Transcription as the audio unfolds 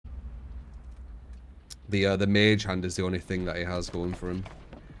The mage hand is the only thing that he has going for him.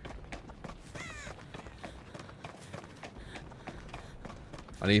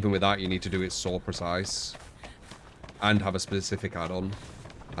 And even with that, you need to do it so precise. And have a specific add-on.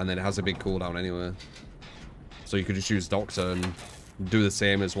 And then it has a big cooldown anyway. So you could just use Doctor and do the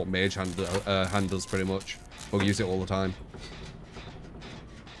same as what mage hand does pretty much. But use it all the time.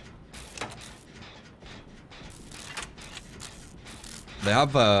 They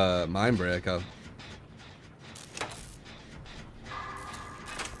have Mindbreaker.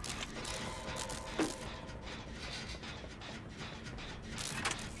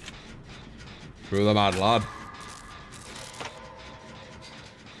 Through the mad lad.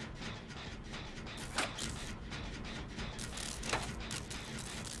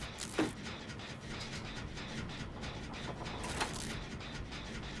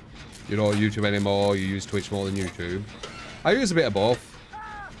 You don't YouTube anymore, you use Twitch more than YouTube. I use a bit of both.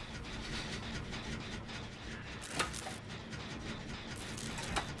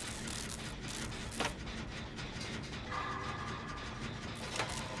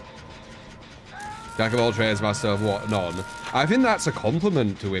 Jack of all trades, master of what? None. I think that's a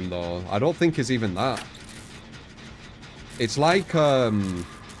compliment to him, though. I don't think it's even that. It's like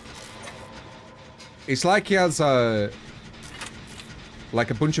he has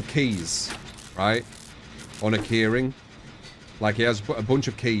like a bunch of keys, right? On a keyring. Like he has a bunch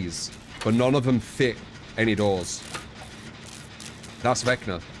of keys, but none of them fit any doors. That's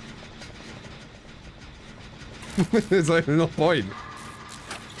Vecna. There's like no point.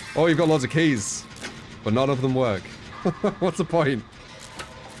 Oh, you've got loads of keys. But none of them work. What's the point?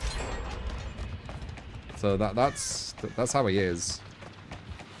 So that's how he is.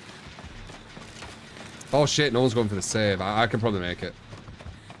 Oh shit, no one's going for the save. I can probably make it.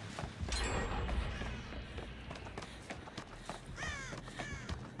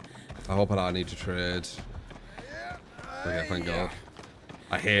 I hope I don't need to trade. Okay, thank God.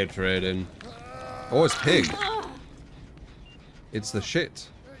 I hate trading. Oh, it's pig. It's the shit.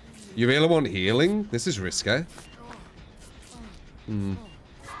 You really want healing? This is risky. She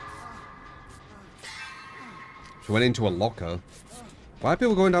went into a locker. Why are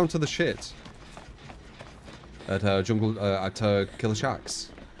people going down to the shit? At Killer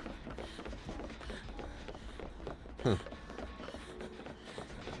Shacks. Huh.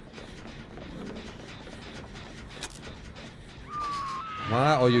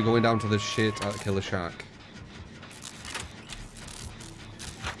 Why are you going down to the shit at Killer Shack?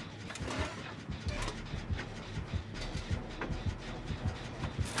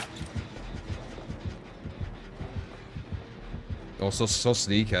 Oh, so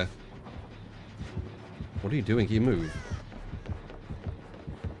sneaky. What are you doing? Can you move?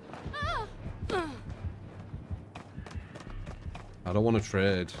 I don't want to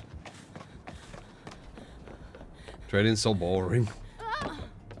trade. Trading's so boring.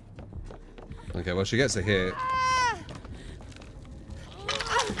 Okay, well, she gets a hit.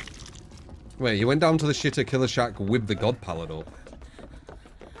 Wait, you went down to the shitter Killer Shack with the God Pallet up?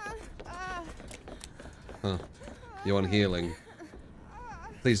 Huh. You want healing?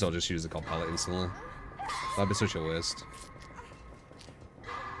 Please don't just use the God Pallet instantly. That'd be such a waste.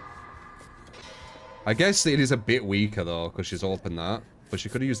 I guess it is a bit weaker though, because she's opened that. But she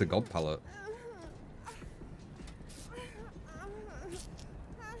could have used the God Pallet.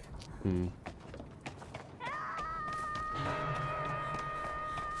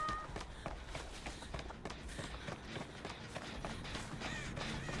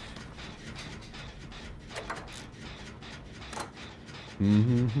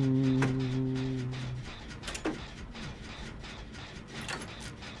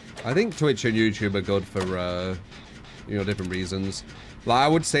 I think Twitch and YouTube are good for, you know, different reasons. Like, I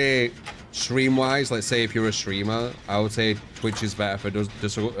would say, stream-wise, let's say if you're a streamer, I would say Twitch is better for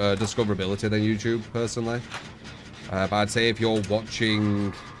discoverability than YouTube, personally. But I'd say if you're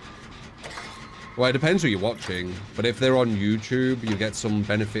watching... Well, it depends who you're watching. But if they're on YouTube, you get some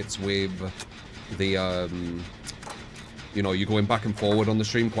benefits with the, you know, you're going back and forward on the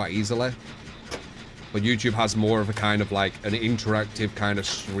stream quite easily. But YouTube has more of a kind of like an interactive kind of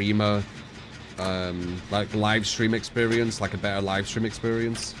streamer, like live stream experience, like a better live stream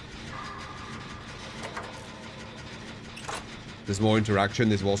experience. There's more interaction,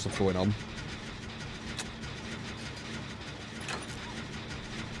 there's more stuff going on.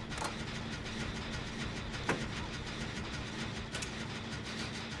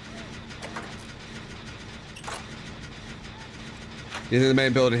 You think the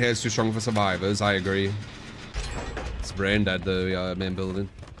main building here is too strong for survivors? I agree. It's brain dead, the main building.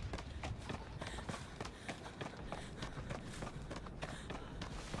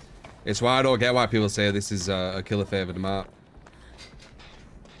 It's why I don't get why people say this is a killer favored map.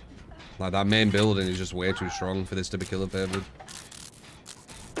 Like, that main building is just way too strong for this to be killer favored.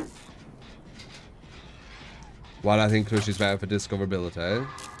 Why do I think Twitch is better for discoverability?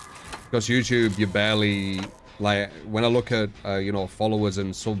 Because YouTube, you barely... Like, when I look at, you know, followers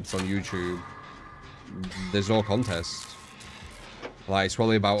and subs on YouTube, there's no contest. Like, it's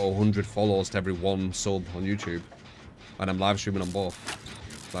probably about 100 follows to every 1 sub on YouTube. And I'm live streaming on both.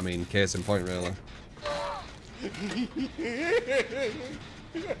 I mean, case in point, really.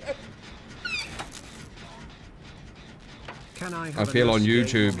 I feel on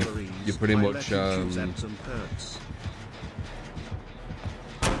YouTube, you're pretty much,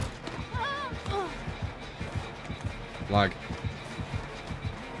 like,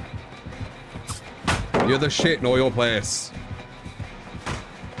 you're the shit, know your place.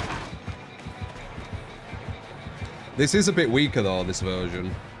 This is a bit weaker though, this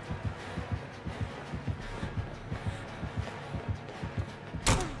version.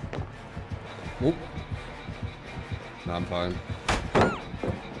 Whoop. No, I'm fine.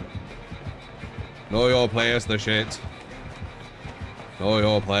 Know your place, the shit. Know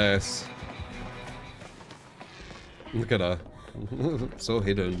your place. Look at her. So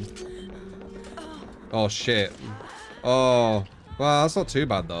hidden. Oh shit. Oh. Well, that's not too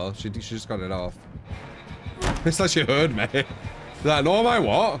bad though. She just got it off. It's like she heard me. Like, no, am I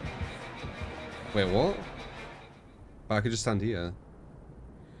what? Wait, what? But I could just stand here.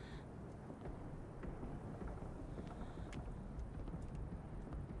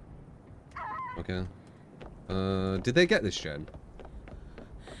 Okay. Did they get this gen?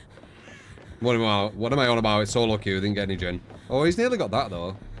 What am I on about? It's so lucky we didn't get any gen. Oh, he's nearly got that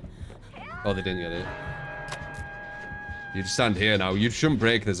though. Oh, they didn't get it. You just stand here now. You shouldn't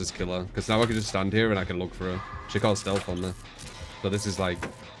break this as killer, because now I can just stand here and I can look for her. She can't stealth on me. So this is like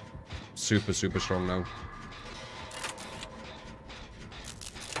super, super strong now.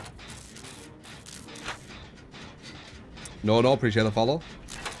 No, appreciate the follow.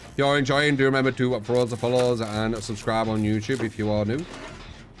 If you're enjoying, do remember to throw the follows and subscribe on YouTube if you are new.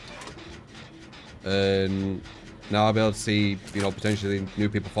 And now I'll be able to see, you know, potentially new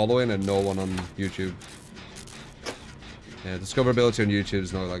people following and no one on YouTube. Yeah, discoverability on YouTube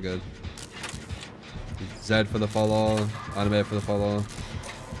is not that good. Zed for the follow, Anime for the follow.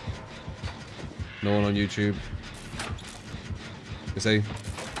 No one on YouTube. You see?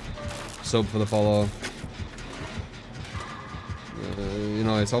 Sub for the follow. You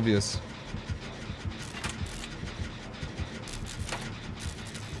know, it's obvious.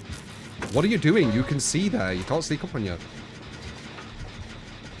 What are you doing? You can see there. You can't sneak up on you.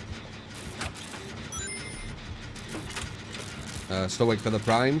 Stoic for the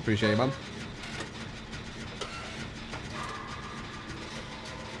prime. Appreciate it, man.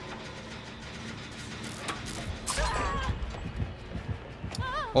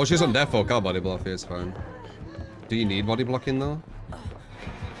 Oh, she's on defo. Can't body block. It's fine. Do you need body blocking though?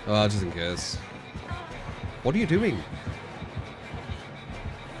 Oh, just in case. What are you doing?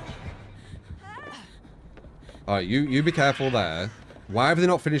 Alright, you be careful there. Why have they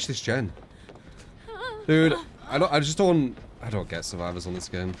not finished this gen? Dude, I don't get survivors on this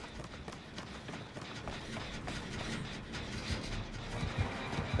game.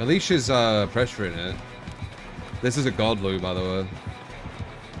 At least she's pressuring it. This is a god loot, by the way.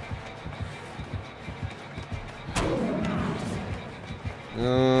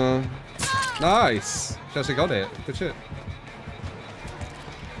 Nice! She actually got it. Good shit.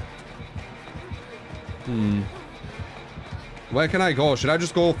 Where can I go? Should I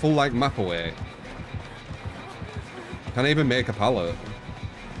just go full, like, map away? Can I even make a pallet?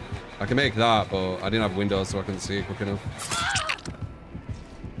 I can make that, but I didn't have windows so I couldn't see it quick enough.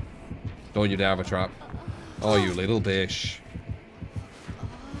 Don't you dare have a trap. Oh, you little bitch.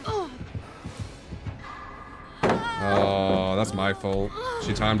 Oh, that's my fault.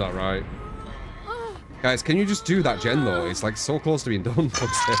 She timed that right. Guys, can you just do that gen though? It's like so close to being done,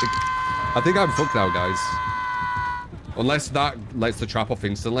 fuck's sake. I think I'm fucked now, guys. Unless that lets the trap off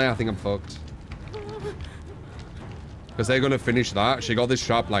instantly, I think I'm fucked. Because they're gonna finish that. She got this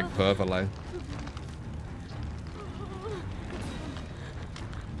trap like perfectly.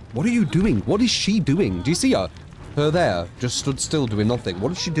 What are you doing? What is she doing? Do you see her? Her there, just stood still doing nothing.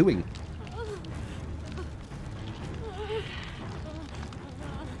 What is she doing?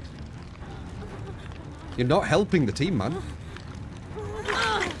 You're not helping the team, man.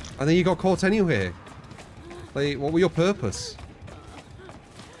 And then you got caught anyway. Like, what were your purpose?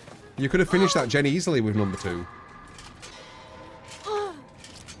 You could have finished that gen easily with number 2.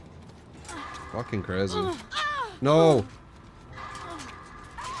 Fucking crazy. No!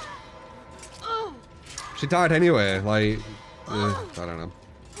 She died anyway, like... I don't know.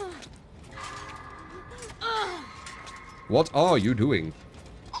 What are you doing?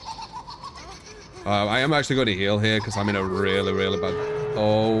 I am actually going to heal here because I'm in a really, really bad...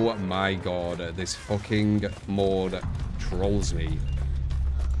 Oh my god, this fucking mode trolls me.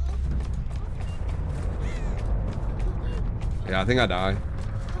 Yeah, I think I die.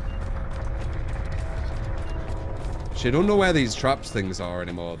 She don't know where these traps things are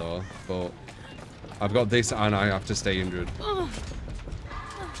anymore though, but I've got this and I have to stay injured.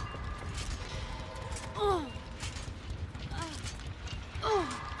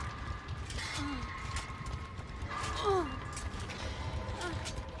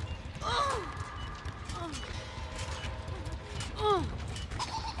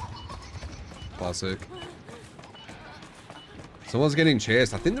 Classic. Someone's getting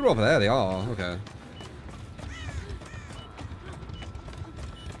chased. I think they're over there. They are. Okay.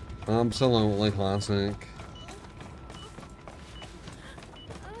 Absolutely classic.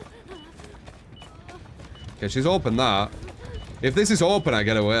 Okay, she's opened that. If this is open, I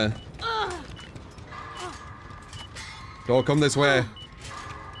get away. Don't come this way.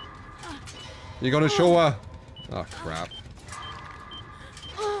 You're gonna show her. Oh, crap.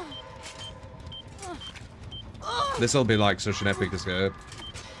 This'll be like such an epic escape.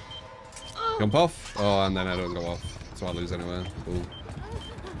 Jump off. Oh, and then I don't go off. So I lose anyway. Cool.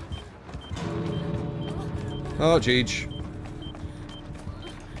 Oh, Jeej.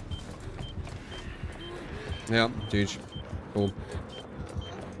 Yeah, Jeej. Cool.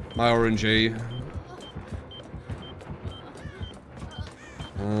 My RNG.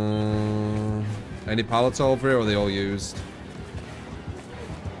 Any pallets over here, or are they all used?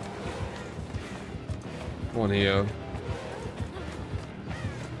 One here.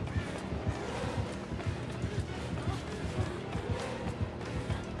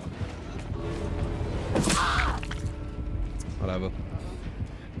 Whatever.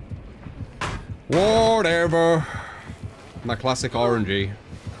 Whatever. My classic RNG.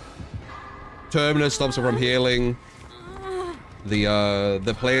 Terminus stops her from healing.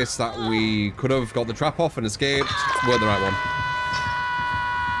 The place that we could have got the trap off and escaped weren't the right one.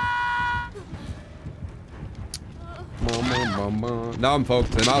 Now I'm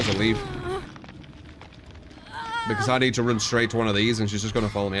fucked. I might as well leave. Because I need to run straight to one of these and she's just gonna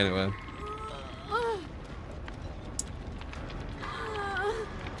follow me anyway.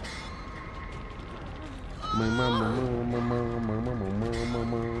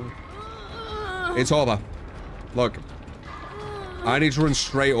 It's over. Look. I need to run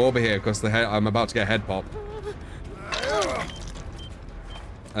straight over here because I'm about to get a head pop.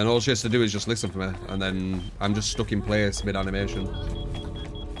 And all she has to do is just listen for me. And then I'm just stuck in place mid-animation.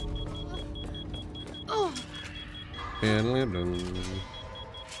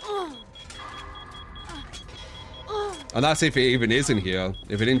 And that's if it even is in here.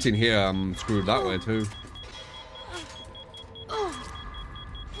 If it isn't in here, I'm screwed that way too.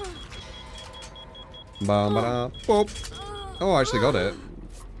 Oh, I actually got it.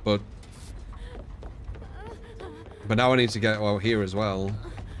 But now I need to get here as well.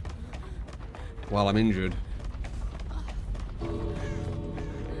 While I'm injured.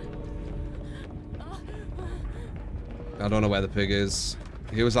 I don't know where the pig is.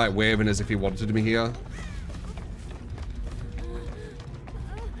 He was like waving as if he wanted me here.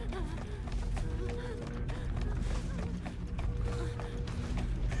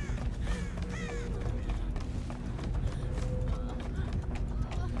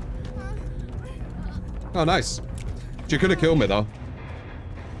 Oh, nice. She could have killed me, though.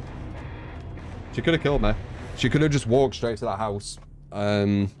 She could have killed me. She could have just walked straight to that house.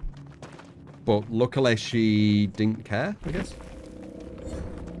 But luckily she didn't care, I guess.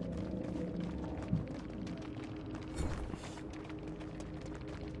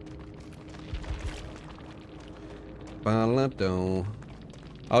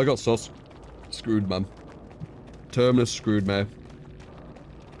 I got sus. Screwed, man. Terminus screwed me.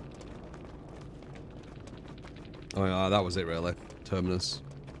 Oh yeah, that was it really. Terminus.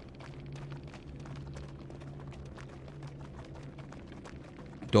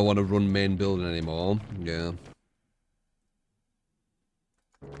 Don't want to run main building anymore. Yeah.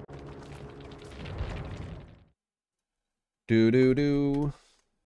 Do.